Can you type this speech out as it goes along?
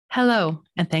Hello,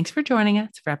 and thanks for joining us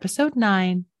for episode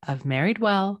 9 of Married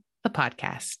Well, the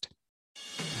podcast.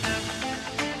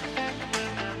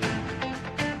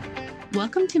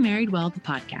 Welcome to Married Well, the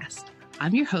podcast.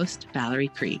 I'm your host, Valerie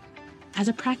Krieg. As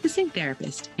a practicing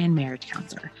therapist and marriage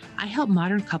counselor, I help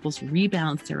modern couples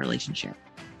rebalance their relationship.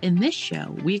 In this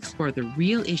show, we explore the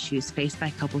real issues faced by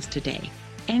couples today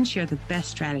and share the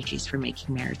best strategies for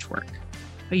making marriage work.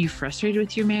 Are you frustrated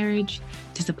with your marriage,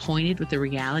 disappointed with the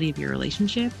reality of your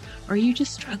relationship, or are you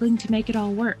just struggling to make it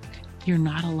all work? You're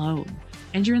not alone,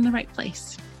 and you're in the right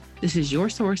place. This is your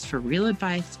source for real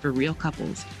advice for real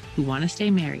couples who want to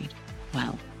stay married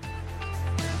well.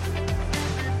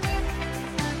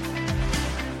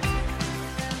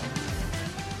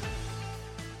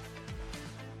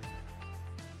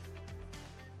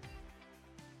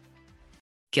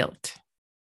 Guilt.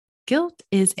 Guilt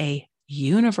is a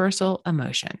universal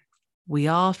emotion. We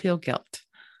all feel guilt.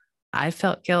 I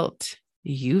felt guilt.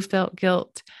 You felt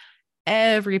guilt.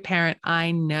 Every parent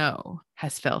I know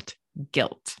has felt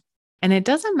guilt. And it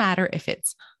doesn't matter if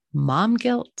it's mom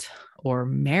guilt or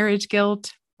marriage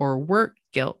guilt or work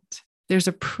guilt. There's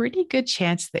a pretty good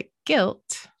chance that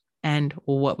guilt and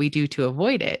what we do to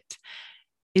avoid it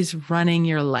is running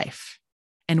your life.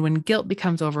 And when guilt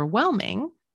becomes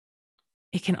overwhelming,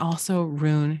 it can also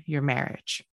ruin your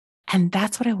marriage. And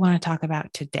that's what I want to talk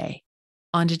about today.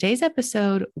 On today's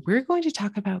episode, we're going to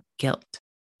talk about guilt.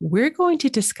 We're going to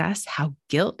discuss how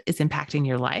guilt is impacting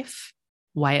your life,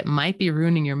 why it might be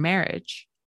ruining your marriage,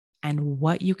 and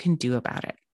what you can do about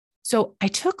it. So I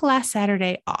took last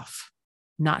Saturday off,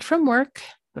 not from work,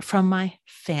 but from my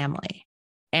family.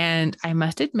 And I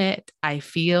must admit, I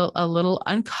feel a little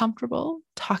uncomfortable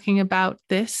talking about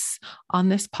this on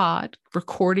this pod,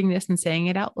 recording this and saying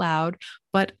it out loud,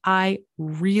 but I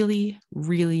really,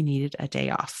 really needed a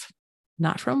day off,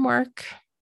 not from work,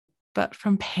 but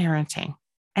from parenting.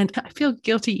 And I feel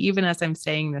guilty even as I'm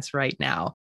saying this right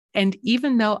now. And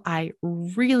even though I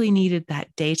really needed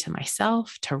that day to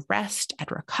myself to rest and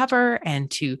recover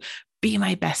and to be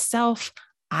my best self,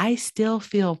 I still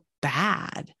feel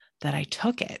bad that I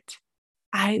took it.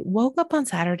 I woke up on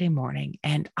Saturday morning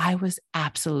and I was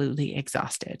absolutely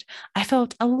exhausted. I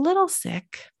felt a little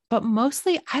sick, but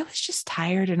mostly I was just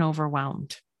tired and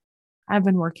overwhelmed. I've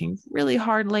been working really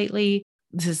hard lately.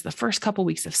 This is the first couple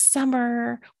weeks of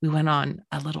summer. We went on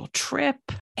a little trip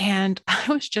and I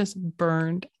was just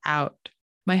burned out.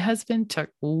 My husband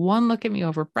took one look at me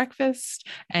over breakfast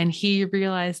and he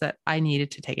realized that I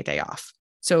needed to take a day off.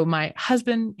 So my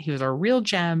husband, he was a real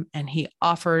gem, and he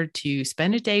offered to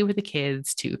spend a day with the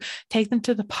kids, to take them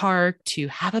to the park, to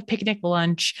have a picnic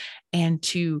lunch, and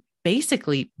to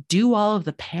basically do all of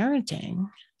the parenting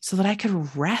so that I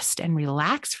could rest and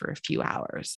relax for a few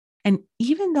hours. And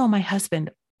even though my husband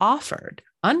offered,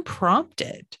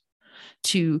 unprompted,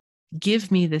 to give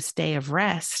me this day of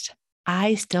rest,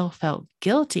 I still felt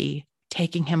guilty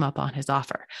taking him up on his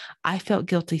offer. I felt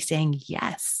guilty saying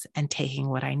yes and taking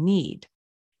what I need.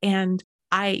 And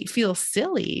I feel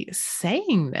silly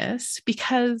saying this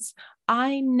because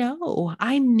I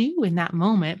knew in that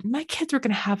moment, my kids were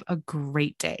going to have a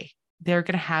great day. They're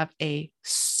going to have a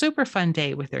super fun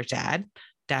day with their dad.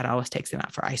 Dad always takes them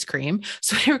out for ice cream.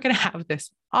 So they were going to have this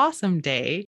awesome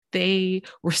day. They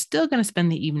were still going to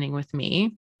spend the evening with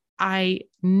me. I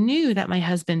knew that my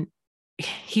husband,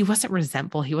 he wasn't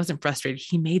resentful. He wasn't frustrated.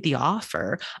 He made the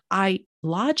offer. I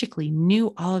logically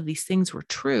knew all of these things were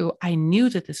true. I knew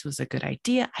that this was a good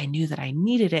idea. I knew that I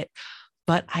needed it,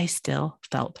 but I still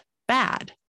felt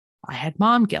bad. I had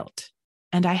mom guilt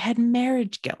and I had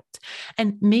marriage guilt.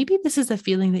 And maybe this is a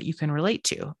feeling that you can relate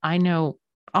to. I know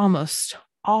almost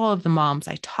all of the moms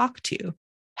I talk to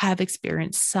have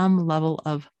experienced some level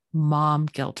of mom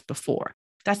guilt before.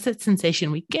 That's that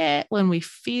sensation we get when we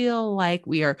feel like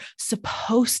we are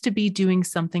supposed to be doing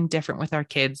something different with our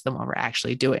kids than what we're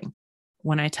actually doing.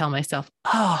 When I tell myself,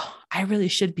 oh, I really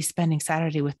should be spending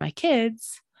Saturday with my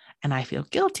kids, and I feel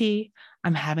guilty,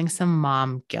 I'm having some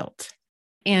mom guilt.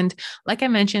 And like I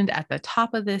mentioned at the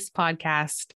top of this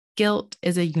podcast, guilt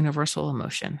is a universal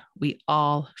emotion. We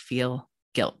all feel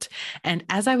guilt. And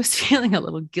as I was feeling a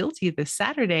little guilty this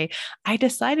Saturday, I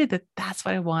decided that that's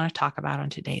what I want to talk about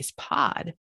on today's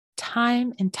pod.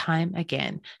 Time and time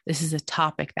again, this is a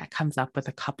topic that comes up with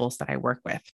the couples that I work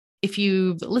with. If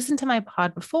you've listened to my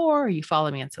pod before or you follow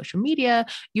me on social media,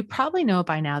 you probably know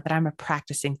by now that I'm a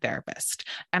practicing therapist.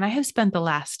 And I have spent the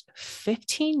last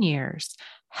 15 years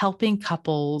helping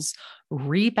couples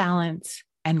rebalance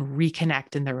and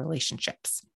reconnect in their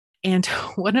relationships. And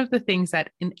one of the things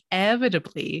that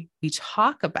inevitably we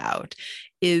talk about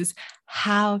is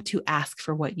how to ask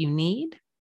for what you need,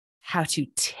 how to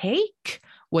take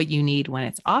what you need when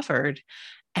it's offered,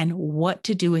 and what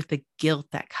to do with the guilt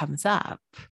that comes up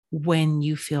when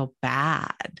you feel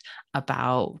bad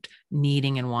about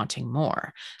needing and wanting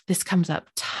more. This comes up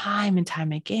time and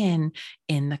time again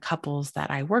in the couples that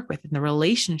I work with, in the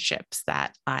relationships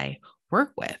that I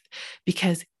work with,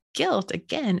 because guilt,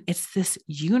 again, it's this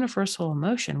universal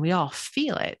emotion. We all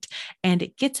feel it, and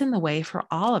it gets in the way for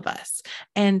all of us.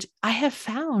 And I have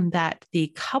found that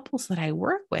the couples that I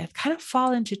work with kind of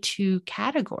fall into two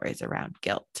categories around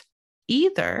guilt.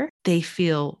 Either they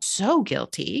feel so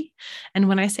guilty, and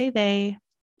when I say they,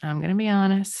 I'm going to be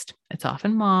honest, it's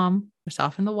often mom, it's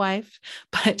often the wife,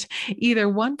 but either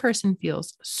one person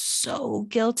feels so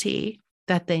guilty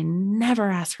that they never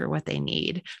ask for what they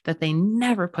need, that they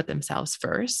never put themselves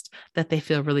first, that they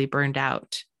feel really burned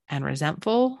out and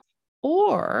resentful,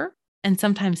 or, and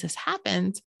sometimes this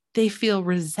happens, they feel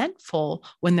resentful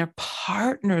when their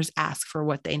partners ask for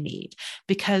what they need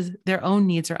because their own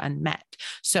needs are unmet.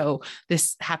 So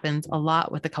this happens a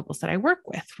lot with the couples that I work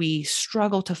with. We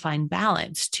struggle to find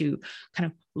balance, to kind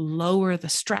of lower the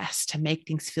stress, to make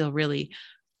things feel really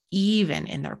even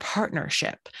in their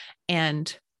partnership.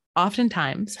 And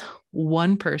oftentimes,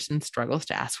 one person struggles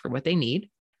to ask for what they need,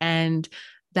 and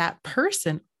that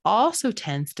person also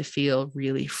tends to feel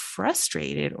really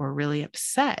frustrated or really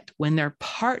upset when their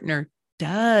partner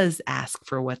does ask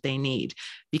for what they need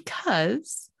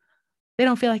because they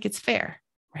don't feel like it's fair,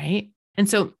 right? And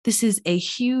so this is a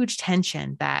huge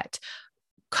tension that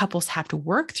couples have to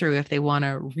work through if they want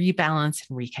to rebalance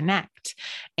and reconnect.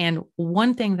 And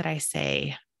one thing that I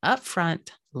say up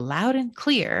front, loud and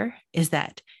clear, is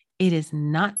that it is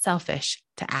not selfish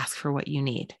to ask for what you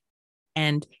need.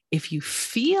 And if you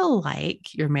feel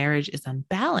like your marriage is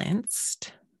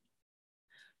unbalanced,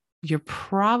 you're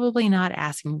probably not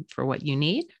asking for what you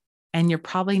need, and you're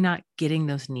probably not getting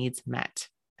those needs met.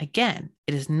 Again,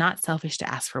 it is not selfish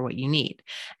to ask for what you need.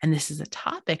 And this is a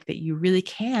topic that you really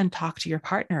can talk to your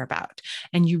partner about,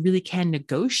 and you really can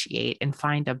negotiate and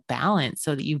find a balance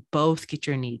so that you both get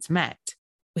your needs met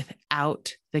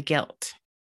without the guilt.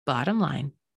 Bottom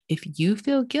line, if you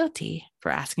feel guilty for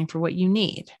asking for what you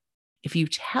need, if you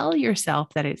tell yourself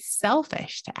that it's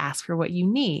selfish to ask for what you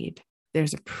need,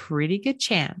 there's a pretty good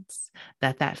chance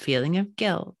that that feeling of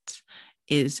guilt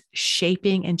is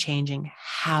shaping and changing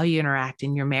how you interact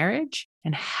in your marriage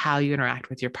and how you interact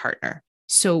with your partner.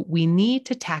 So we need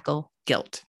to tackle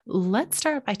guilt. Let's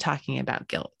start by talking about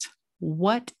guilt.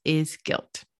 What is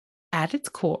guilt? At its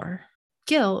core,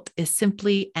 guilt is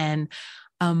simply an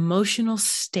emotional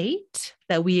state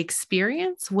that we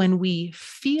experience when we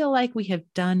feel like we have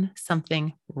done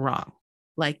something wrong.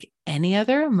 Like any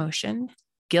other emotion,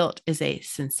 guilt is a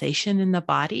sensation in the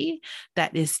body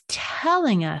that is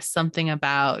telling us something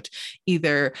about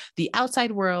either the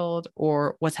outside world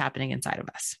or what's happening inside of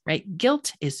us, right?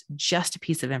 Guilt is just a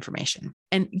piece of information.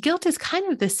 And guilt is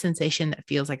kind of this sensation that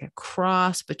feels like a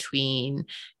cross between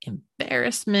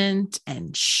embarrassment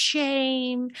and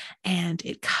shame. And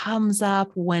it comes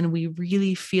up when we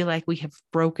really feel like we have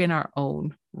broken our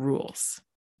own rules.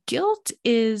 Guilt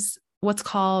is what's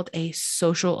called a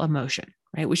social emotion,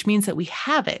 right? Which means that we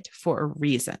have it for a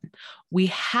reason. We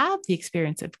have the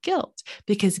experience of guilt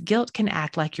because guilt can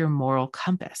act like your moral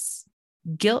compass.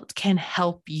 Guilt can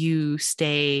help you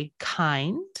stay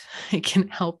kind. It can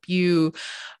help you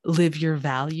live your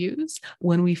values.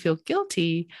 When we feel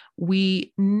guilty,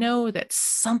 we know that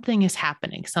something is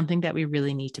happening, something that we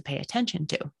really need to pay attention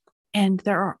to. And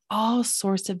there are all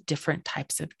sorts of different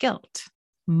types of guilt.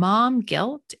 Mom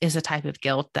guilt is a type of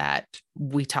guilt that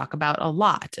we talk about a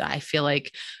lot. I feel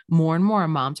like more and more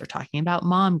moms are talking about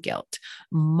mom guilt.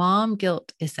 Mom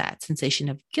guilt is that sensation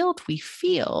of guilt we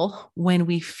feel when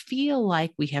we feel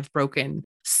like we have broken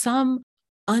some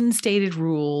unstated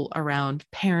rule around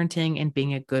parenting and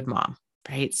being a good mom,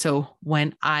 right? So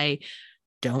when I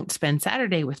don't spend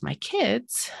Saturday with my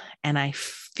kids and I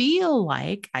feel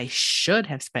like I should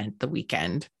have spent the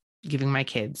weekend giving my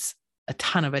kids a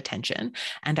ton of attention,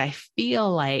 and I feel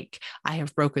like I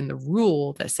have broken the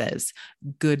rule that says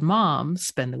good moms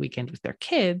spend the weekend with their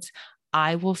kids,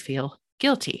 I will feel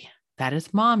guilty. That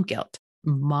is mom guilt.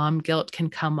 Mom guilt can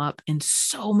come up in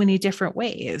so many different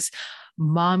ways.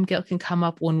 Mom guilt can come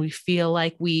up when we feel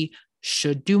like we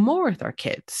should do more with our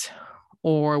kids,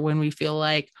 or when we feel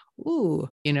like, ooh,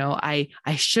 I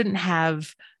shouldn't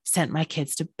have sent my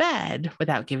kids to bed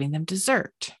without giving them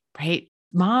dessert, right?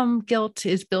 Mom guilt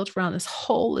is built around this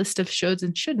whole list of shoulds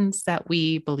and shouldn'ts that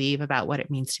we believe about what it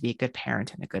means to be a good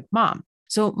parent and a good mom.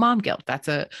 So mom guilt, that's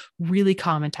a really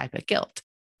common type of guilt.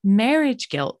 Marriage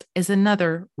guilt is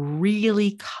another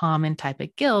really common type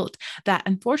of guilt that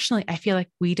unfortunately I feel like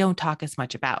we don't talk as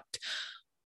much about.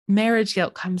 Marriage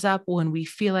guilt comes up when we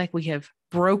feel like we have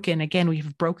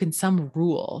broken some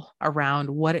rule around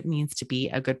what it means to be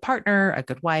a good partner, a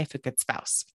good wife, a good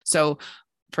spouse. So,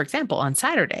 for example, on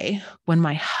Saturday, when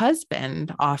my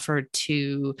husband offered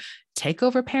to take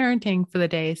over parenting for the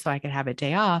day so I could have a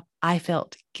day off, I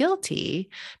felt guilty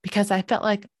because I felt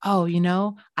like, oh,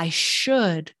 I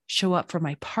should show up for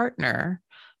my partner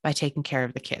by taking care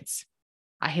of the kids.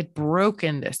 I had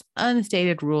broken this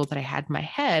unstated rule that I had in my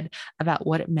head about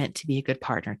what it meant to be a good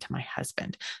partner to my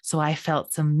husband. So I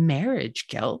felt some marriage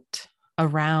guilt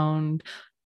around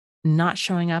not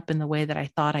showing up in the way that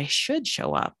I thought I should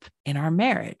show up in our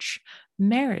marriage.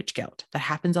 Marriage guilt that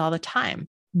happens all the time.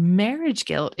 Marriage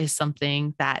guilt is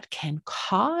something that can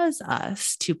cause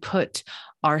us to put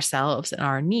ourselves and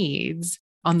our needs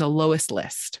on the lowest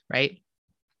list, right?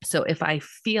 So if I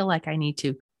feel like I need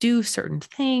to do certain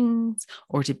things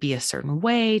or to be a certain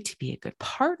way, to be a good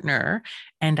partner,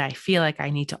 and I feel like I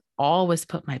need to always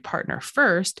put my partner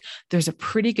first, there's a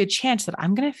pretty good chance that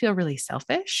I'm going to feel really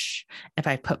selfish if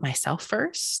I put myself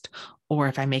first or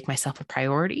if I make myself a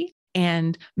priority.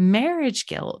 And marriage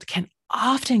guilt can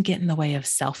often get in the way of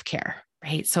self-care,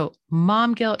 right? So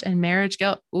mom guilt and marriage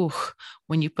guilt, ooh,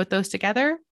 when you put those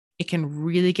together, it can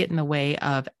really get in the way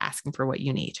of asking for what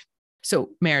you need.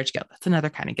 So marriage guilt, that's another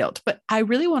kind of guilt. But I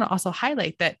really want to also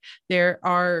highlight that there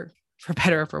are, for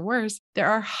better or for worse, there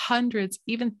are hundreds,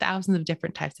 even thousands of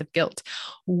different types of guilt.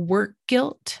 Work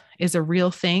guilt is a real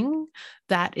thing.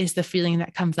 That is the feeling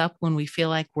that comes up when we feel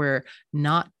like we're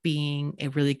not being a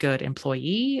really good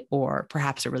employee or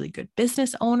perhaps a really good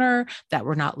business owner, that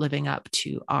we're not living up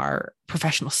to our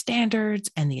professional standards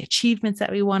and the achievements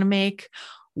that we want to make.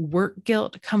 Work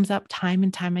guilt comes up time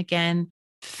and time again.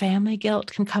 Family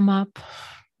guilt can come up,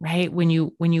 right? When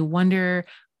you wonder,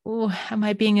 oh, am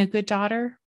I being a good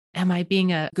daughter? Am I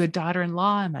being a good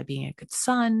daughter-in-law? Am I being a good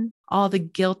son? All the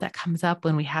guilt that comes up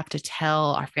when we have to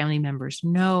tell our family members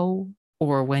no,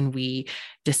 or when we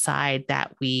decide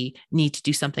that we need to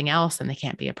do something else and they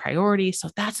can't be a priority. So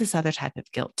that's this other type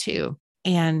of guilt too.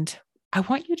 And I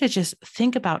want you to just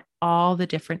think about all the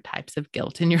different types of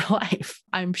guilt in your life.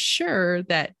 I'm sure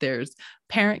that there's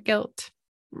parent guilt,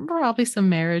 probably some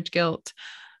marriage guilt,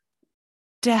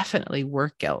 definitely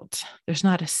work guilt. There's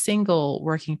not a single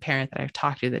working parent that I've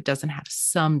talked to that doesn't have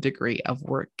some degree of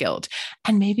work guilt,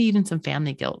 and maybe even some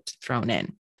family guilt thrown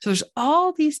in. So there's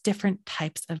all these different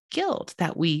types of guilt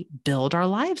that we build our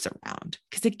lives around.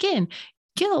 Because again,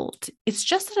 guilt, it's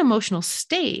just an emotional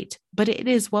state, but it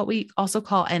is what we also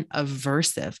call an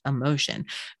aversive emotion,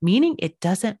 meaning it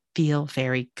doesn't feel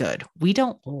very good. We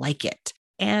don't like it.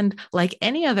 And like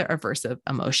any other aversive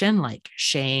emotion, like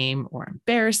shame or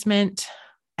embarrassment,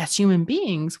 as human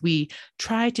beings, we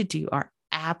try to do our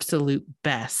absolute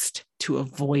best to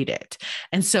avoid it.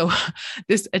 And so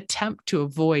this attempt to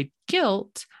avoid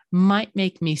guilt might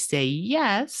make me say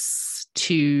yes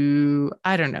to,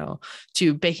 I don't know,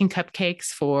 to baking cupcakes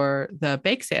for the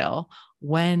bake sale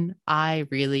when I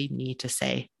really need to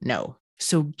say no.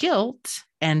 So guilt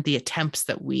and the attempts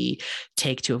that we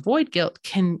take to avoid guilt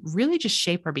can really just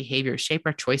shape our behavior, shape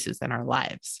our choices in our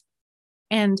lives.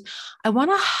 And I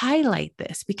want to highlight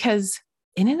this because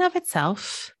in and of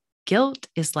itself, guilt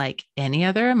is like any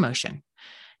other emotion.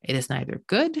 It is neither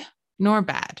good nor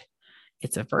bad.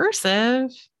 It's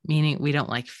aversive, meaning we don't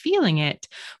like feeling it,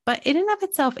 but in and of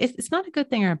itself, it's not a good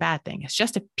thing or a bad thing. It's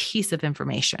just a piece of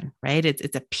information, right?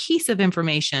 It's a piece of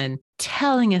information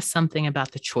telling us something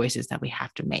about the choices that we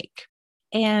have to make.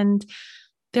 And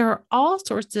there are all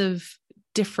sorts of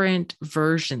different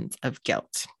versions of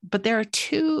guilt, but there are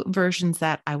two versions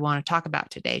that I want to talk about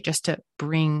today just to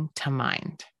bring to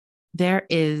mind. There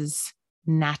is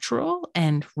natural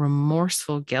and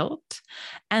remorseful guilt,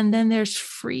 and then there's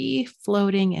free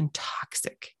floating and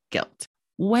toxic guilt.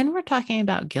 When we're talking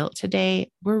about guilt today,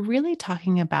 we're really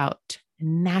talking about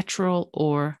natural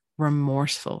or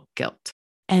remorseful guilt.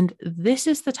 And this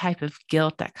is the type of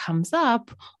guilt that comes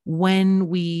up when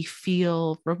we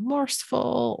feel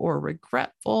remorseful or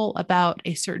regretful about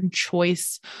a certain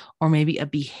choice or maybe a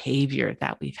behavior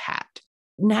that we've had.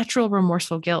 Natural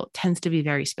remorseful guilt tends to be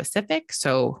very specific.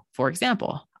 So, for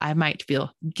example, I might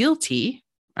feel guilty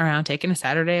around taking a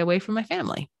Saturday away from my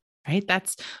family, right?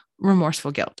 That's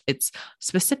remorseful guilt. It's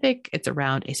specific, it's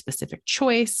around a specific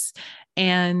choice.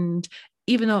 And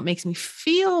even though it makes me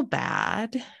feel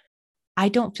bad, I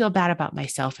don't feel bad about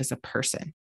myself as a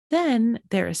person. Then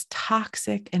there is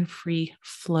toxic and free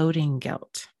floating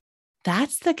guilt.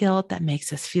 That's the guilt that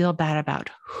makes us feel bad about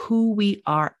who we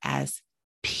are as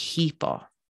people.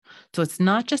 So it's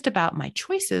not just about my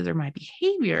choices or my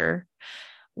behavior.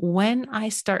 When I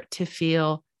start to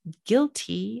feel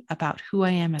guilty about who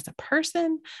I am as a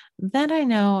person, then I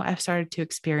know I've started to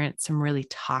experience some really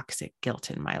toxic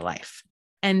guilt in my life.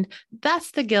 And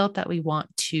that's the guilt that we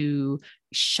want to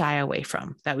shy away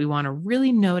from, that we want to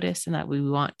really notice, and that we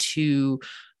want to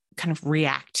kind of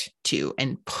react to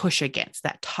and push against,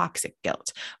 that toxic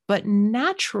guilt. But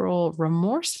natural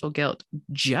remorseful guilt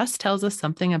just tells us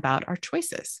something about our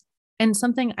choices. And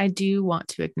something I do want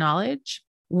to acknowledge: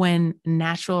 when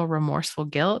natural remorseful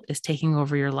guilt is taking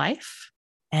over your life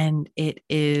and it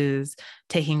is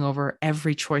taking over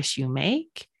every choice you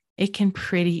make, it can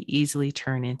pretty easily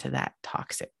turn into that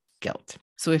toxic guilt.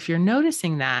 So if you're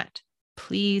noticing that,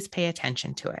 please pay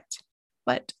attention to it.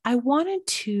 But I wanted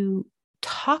to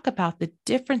talk about the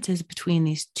differences between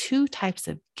these two types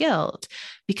of guilt,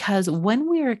 because when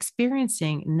we are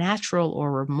experiencing natural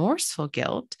or remorseful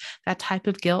guilt, that type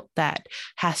of guilt that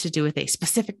has to do with a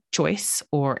specific choice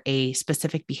or a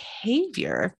specific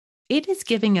behavior, it is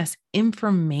giving us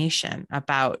information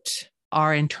about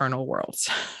our internal worlds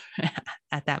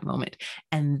at that moment.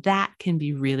 And that can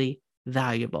be really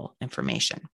valuable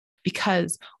information,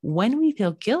 because when we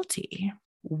feel guilty,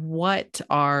 what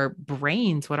our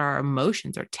brains, what our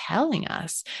emotions are telling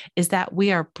us is that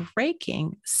we are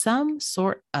breaking some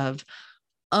sort of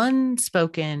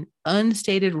unspoken,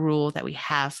 unstated rule that we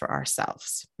have for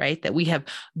ourselves, right? That we have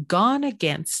gone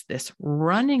against this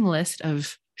running list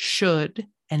of should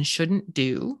and shouldn't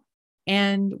do.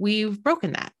 And we've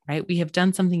broken that, right? We have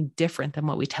done something different than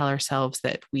what we tell ourselves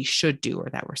that we should do or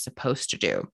that we're supposed to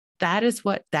do. That is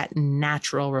what that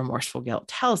natural remorseful guilt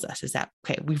tells us, is that,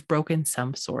 okay, we've broken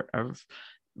some sort of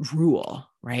rule,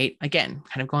 right? Again,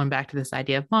 kind of going back to this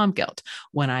idea of mom guilt.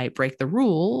 When I break the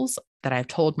rules that I've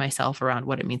told myself around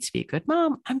what it means to be a good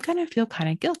mom, I'm going to feel kind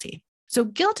of guilty. So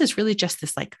guilt is really just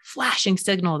this like flashing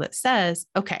signal that says,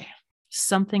 okay,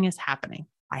 something is happening.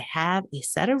 I have a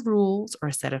set of rules or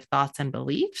a set of thoughts and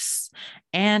beliefs,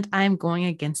 and I'm going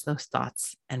against those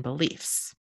thoughts and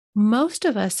beliefs. Most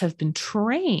of us have been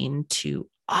trained to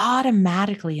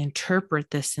automatically interpret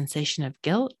this sensation of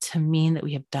guilt to mean that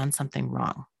we have done something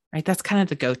wrong, right? That's kind of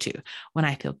the go-to. When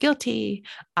I feel guilty,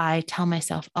 I tell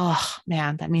myself, oh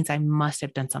man, that means I must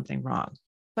have done something wrong.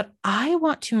 But I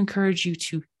want to encourage you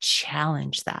to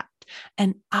challenge that.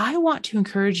 And I want to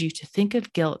encourage you to think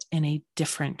of guilt in a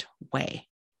different way.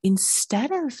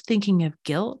 Instead of thinking of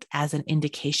guilt as an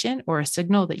indication or a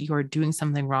signal that you are doing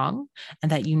something wrong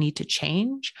and that you need to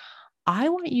change, I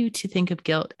want you to think of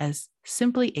guilt as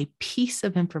simply a piece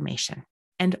of information.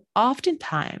 And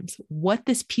oftentimes, what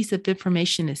this piece of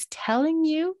information is telling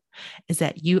you is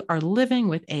that you are living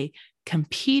with a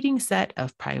competing set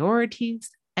of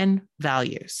priorities and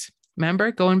values.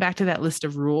 Remember, going back to that list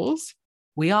of rules,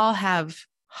 we all have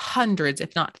hundreds,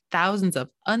 if not thousands, of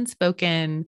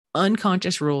unspoken,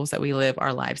 unconscious rules that we live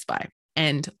our lives by.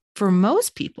 And for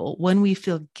most people, when we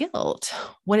feel guilt,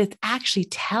 what it's actually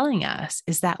telling us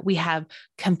is that we have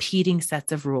competing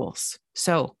sets of rules.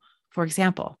 So, for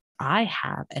example, I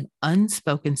have an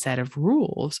unspoken set of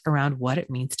rules around what it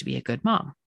means to be a good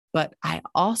mom. But I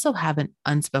also have an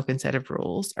unspoken set of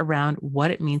rules around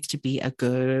what it means to be a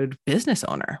good business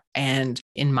owner. And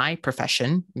in my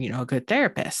profession, a good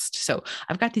therapist. So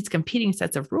I've got these competing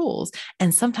sets of rules,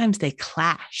 and sometimes they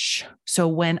clash. So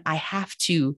when I have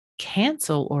to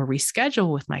cancel or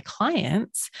reschedule with my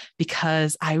clients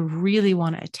because I really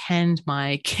want to attend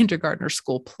my kindergarten or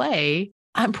school play,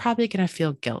 I'm probably going to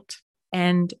feel guilt.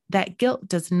 And that guilt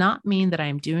does not mean that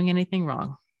I'm doing anything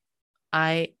wrong.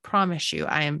 I promise you,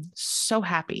 I am so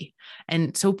happy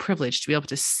and so privileged to be able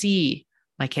to see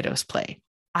my kiddos play.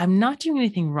 I'm not doing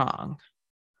anything wrong.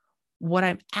 What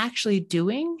I'm actually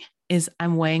doing is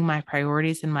I'm weighing my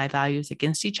priorities and my values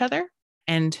against each other,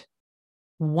 and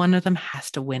one of them has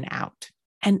to win out.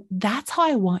 And that's how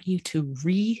I want you to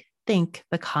rethink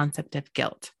the concept of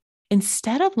guilt.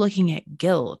 Instead of looking at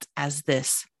guilt as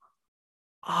this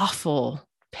awful,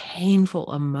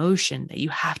 painful emotion that you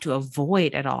have to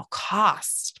avoid at all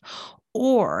costs,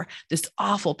 or this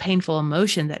awful, painful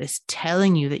emotion that is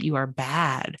telling you that you are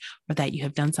bad or that you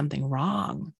have done something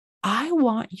wrong, I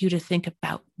want you to think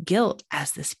about guilt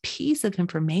as this piece of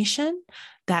information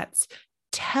that's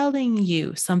telling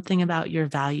you something about your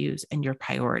values and your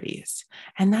priorities.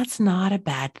 And that's not a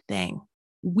bad thing.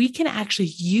 We can actually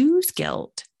use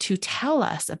guilt to tell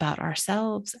us about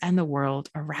ourselves and the world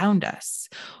around us.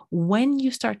 When you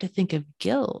start to think of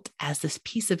guilt as this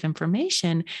piece of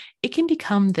information, it can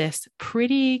become this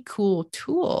pretty cool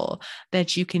tool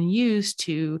that you can use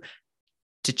to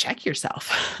check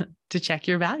yourself, to check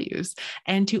your values,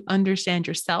 and to understand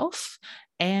yourself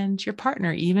and your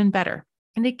partner even better.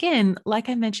 And again, like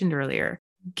I mentioned earlier,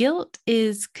 guilt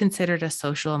is considered a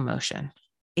social emotion.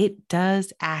 it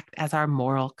does act as our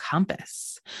moral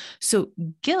compass. So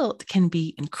guilt can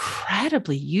be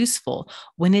incredibly useful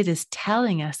when it is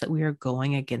telling us that we are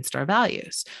going against our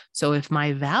values. So if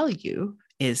my value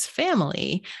is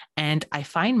family and I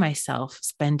find myself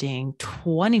spending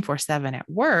 24/7 at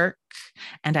work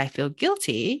and I feel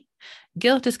guilty,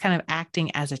 guilt is kind of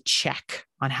acting as a check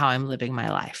on how I'm living my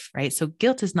life, right? So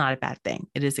guilt is not a bad thing.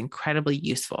 It is incredibly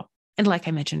useful. And like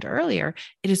I mentioned earlier,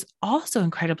 it is also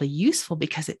incredibly useful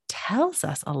because it tells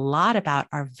us a lot about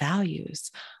our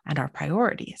values and our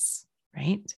priorities,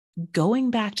 right?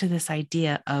 Going back to this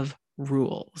idea of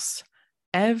rules,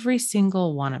 every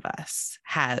single one of us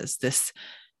has this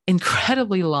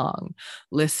incredibly long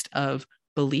list of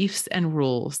beliefs and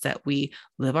rules that we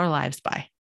live our lives by.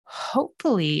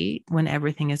 Hopefully, when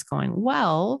everything is going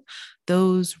well,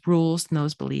 those rules and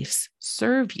those beliefs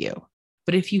serve you.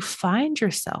 But if you find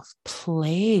yourself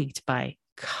plagued by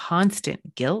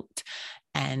constant guilt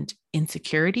and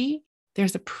insecurity,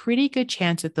 there's a pretty good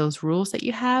chance that those rules that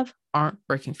you have aren't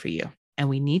working for you. And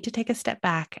we need to take a step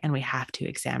back and we have to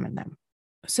examine them.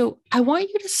 So I want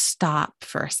you to stop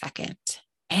for a second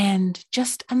and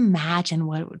just imagine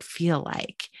what it would feel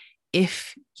like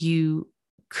if you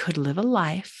could live a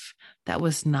life that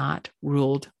was not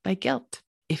ruled by guilt.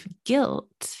 If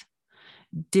guilt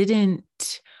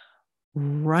didn't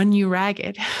run you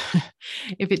ragged,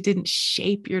 if it didn't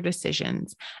shape your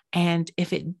decisions, and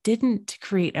if it didn't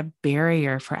create a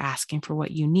barrier for asking for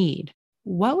what you need,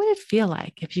 what would it feel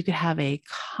like if you could have a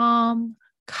calm,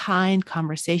 kind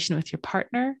conversation with your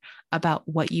partner about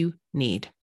what you need?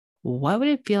 What would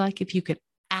it feel like if you could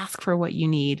ask for what you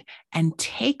need and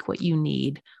take what you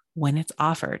need when it's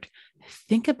offered?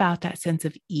 Think about that sense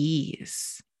of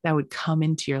ease that would come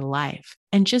into your life.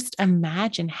 And just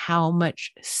imagine how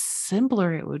much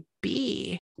simpler it would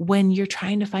be when you're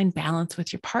trying to find balance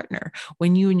with your partner,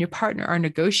 when you and your partner are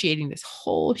negotiating this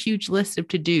whole huge list of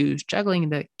to-dos, juggling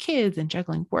the kids and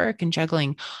juggling work and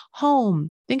juggling home.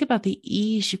 Think about the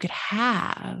ease you could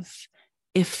have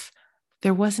if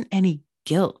there wasn't any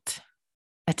guilt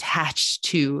attached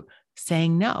to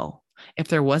saying no. If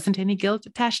there wasn't any guilt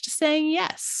attached to saying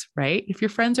yes, right? If your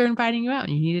friends are inviting you out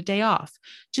and you need a day off,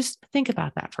 just think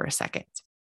about that for a second.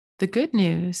 The good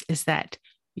news is that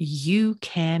you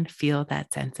can feel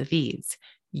that sense of ease.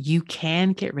 You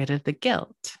can get rid of the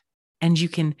guilt and you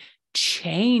can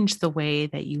change the way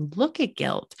that you look at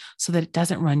guilt so that it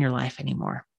doesn't run your life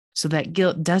anymore. So that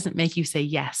guilt doesn't make you say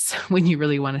yes when you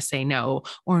really want to say no,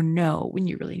 or no when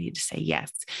you really need to say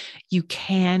yes. You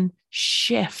can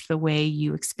shift the way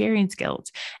you experience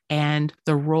guilt and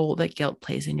the role that guilt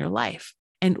plays in your life.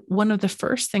 And one of the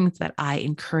first things that I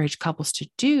encourage couples to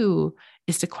do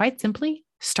is to quite simply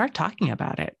start talking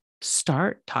about it.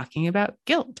 Start talking about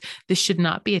guilt. This should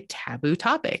not be a taboo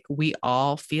topic. We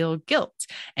all feel guilt.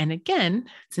 And again,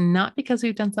 it's not because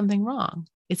we've done something wrong.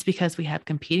 It's because we have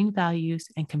competing values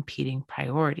and competing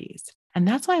priorities. And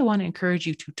that's why I want to encourage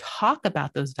you to talk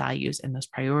about those values and those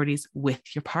priorities with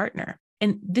your partner.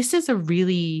 And this is a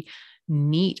really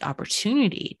neat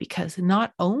opportunity because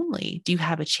not only do you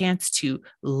have a chance to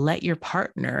let your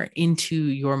partner into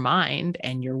your mind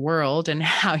and your world and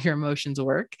how your emotions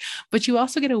work, but you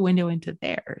also get a window into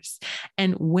theirs.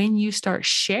 And when you start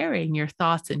sharing your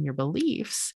thoughts and your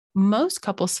beliefs, most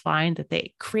couples find that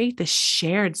they create this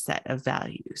shared set of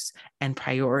values and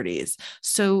priorities.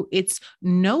 So it's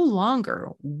no longer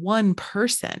one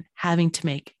person having to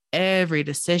make every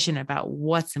decision about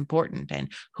what's important and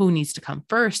who needs to come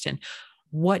first and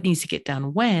what needs to get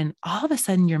done when. All of a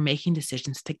sudden you're making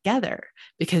decisions together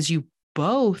because you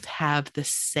both have the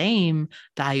same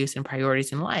values and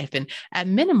priorities in life. And at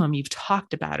minimum, you've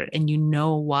talked about it and you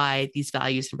know why these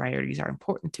values and priorities are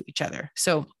important to each other.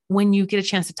 So when you get a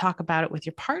chance to talk about it with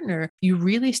your partner, you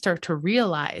really start to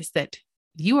realize that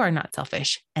you are not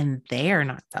selfish and they're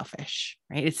not selfish,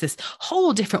 right? It's this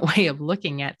whole different way of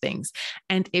looking at things.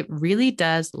 And it really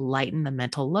does lighten the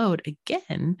mental load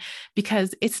again,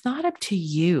 because it's not up to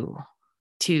you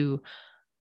to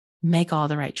make all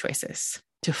the right choices,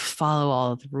 to follow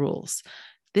all of the rules.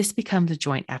 This becomes a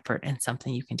joint effort and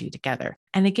something you can do together.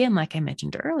 And again, like I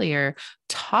mentioned earlier,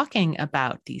 talking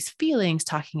about these feelings,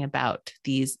 talking about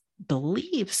these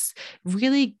beliefs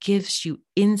really gives you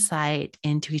insight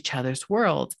into each other's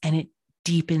worlds, and it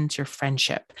deepens your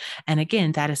friendship. And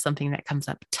again, that is something that comes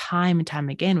up time and time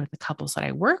again with the couples that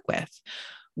I work with.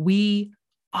 We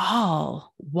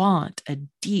all want a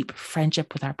deep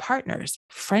friendship with our partners.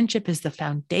 Friendship is the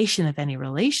foundation of any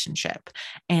relationship.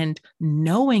 And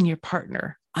knowing your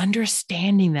partner,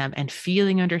 understanding them, and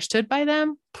feeling understood by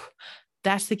them,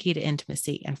 that's the key to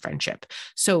intimacy and friendship.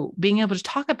 So being able to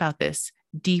talk about this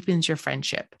deepens your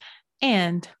friendship.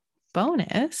 And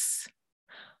bonus,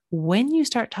 when you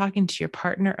start talking to your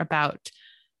partner about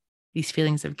these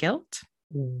feelings of guilt,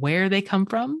 where they come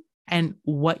from, and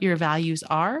what your values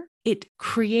are, it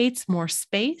creates more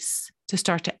space to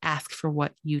start to ask for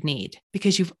what you need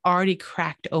because you've already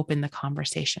cracked open the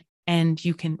conversation and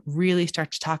you can really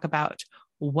start to talk about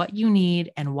what you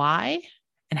need and why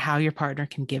and how your partner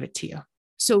can give it to you.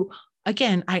 So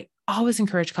again, I always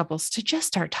encourage couples to just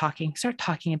start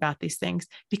talking about these things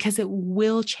because it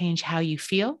will change how you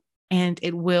feel and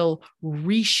it will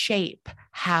reshape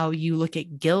how you look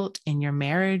at guilt in your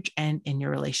marriage and in your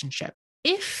relationship.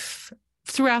 If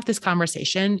throughout this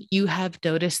conversation, you have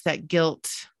noticed that guilt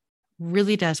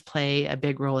really does play a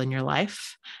big role in your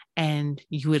life and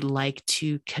you would like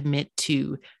to commit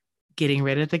to getting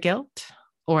rid of the guilt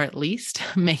or at least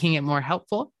making it more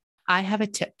helpful, I have a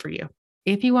tip for you.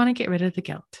 If you want to get rid of the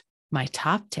guilt, my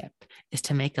top tip is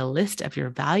to make a list of your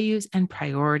values and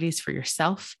priorities for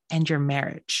yourself and your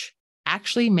marriage.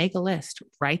 Actually make a list,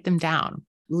 write them down,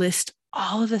 list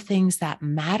all of the things that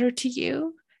matter to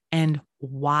you and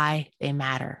why they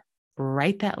matter.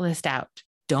 Write that list out.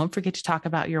 Don't forget to talk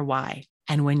about your why.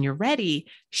 And when you're ready,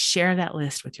 share that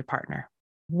list with your partner.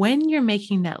 When you're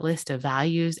making that list of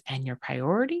values and your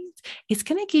priorities, it's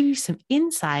going to give you some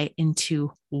insight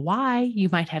into why you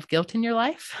might have guilt in your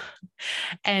life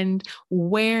and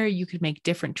where you could make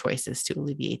different choices to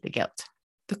alleviate the guilt.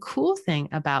 The cool thing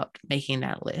about making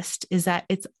that list is that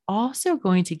it's also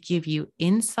going to give you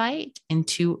insight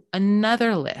into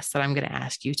another list that I'm going to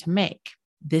ask you to make.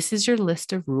 This is your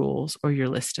list of rules or your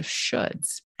list of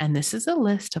shoulds. And this is a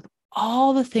list of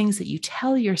all the things that you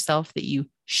tell yourself that you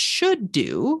should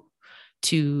do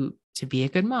to be a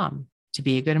good mom, to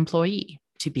be a good employee,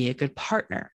 to be a good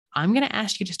partner. I'm going to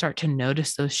ask you to start to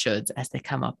notice those shoulds as they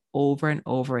come up over and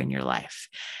over in your life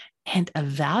and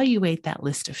evaluate that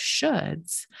list of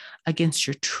shoulds against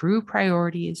your true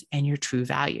priorities and your true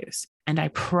values. And I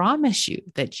promise you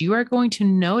that you are going to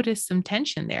notice some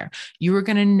tension there. You are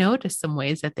going to notice some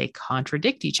ways that they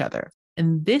contradict each other.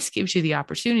 And this gives you the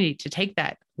opportunity to take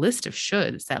that list of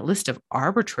shoulds, that list of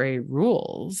arbitrary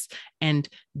rules, and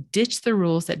ditch the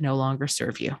rules that no longer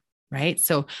serve you, right?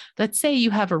 So let's say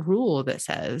you have a rule that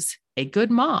says a good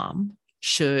mom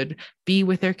should be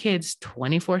with their kids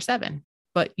 24/7.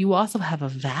 But you also have a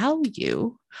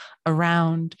value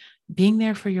around being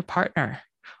there for your partner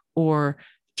or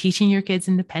teaching your kids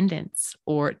independence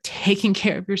or taking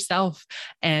care of yourself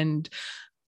and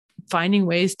finding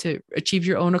ways to achieve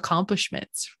your own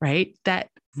accomplishments, right? That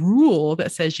rule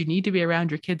that says you need to be around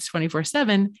your kids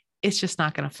 24/7, it's just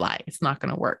not going to fly. It's not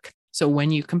going to work. So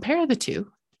when you compare the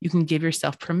two, you can give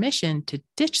yourself permission to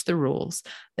ditch the rules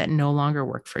that no longer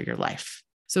work for your life.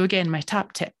 So again, my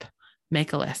top tip,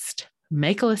 make a list.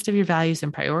 Make a list of your values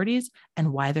and priorities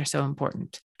and why they're so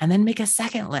important. And then make a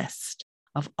second list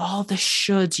of all the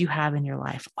shoulds you have in your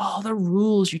life, all the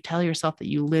rules you tell yourself that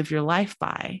you live your life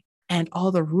by, and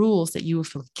all the rules that you will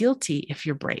feel guilty if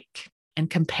you break. And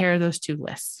compare those two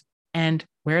lists. And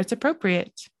where it's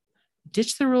appropriate,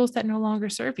 ditch the rules that no longer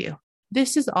serve you.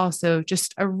 This is also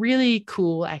just a really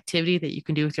cool activity that you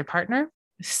can do with your partner.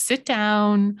 Sit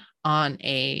down on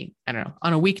a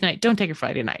weeknight. Don't take a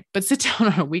Friday night, but sit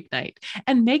down on a weeknight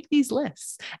and make these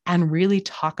lists and really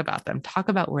talk about them. Talk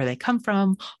about where they come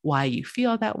from, why you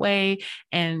feel that way,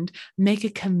 and make a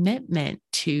commitment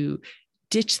to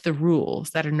ditch the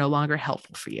rules that are no longer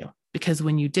helpful for you. Because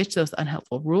when you ditch those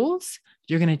unhelpful rules,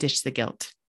 you're going to ditch the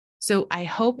guilt. So I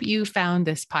hope you found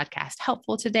this podcast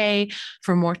helpful today.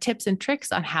 For more tips and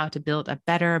tricks on how to build a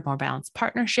better, more balanced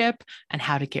partnership and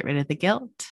how to get rid of the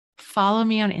guilt, follow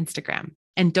me on Instagram.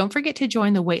 And don't forget to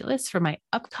join the waitlist for my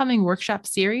upcoming workshop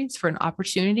series for an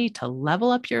opportunity to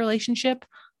level up your relationship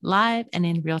live and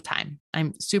in real time.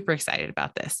 I'm super excited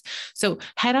about this. So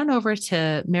head on over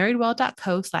to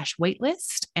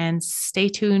marriedwell.co/waitlist and stay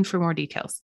tuned for more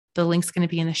details. The link's going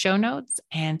to be in the show notes,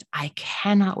 and I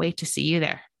cannot wait to see you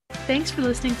there. Thanks for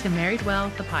listening to Married Well,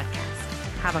 the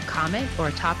podcast. Have a comment or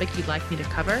a topic you'd like me to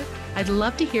cover? I'd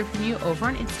love to hear from you over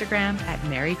on Instagram at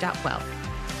married.well.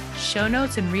 Show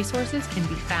notes and resources can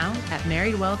be found at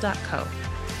marriedwell.co.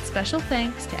 Special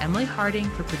thanks to Emily Harding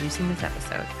for producing this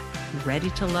episode.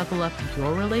 Ready to level up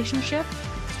your relationship?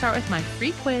 Start with my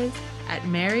free quiz at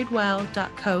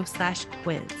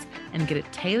marriedwell.co/quiz and get a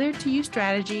tailored to you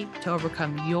strategy to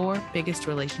overcome your biggest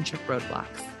relationship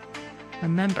roadblocks.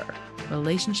 Remember,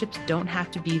 relationships don't have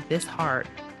to be this hard.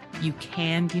 You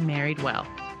can be married well.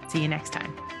 See you next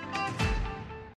time.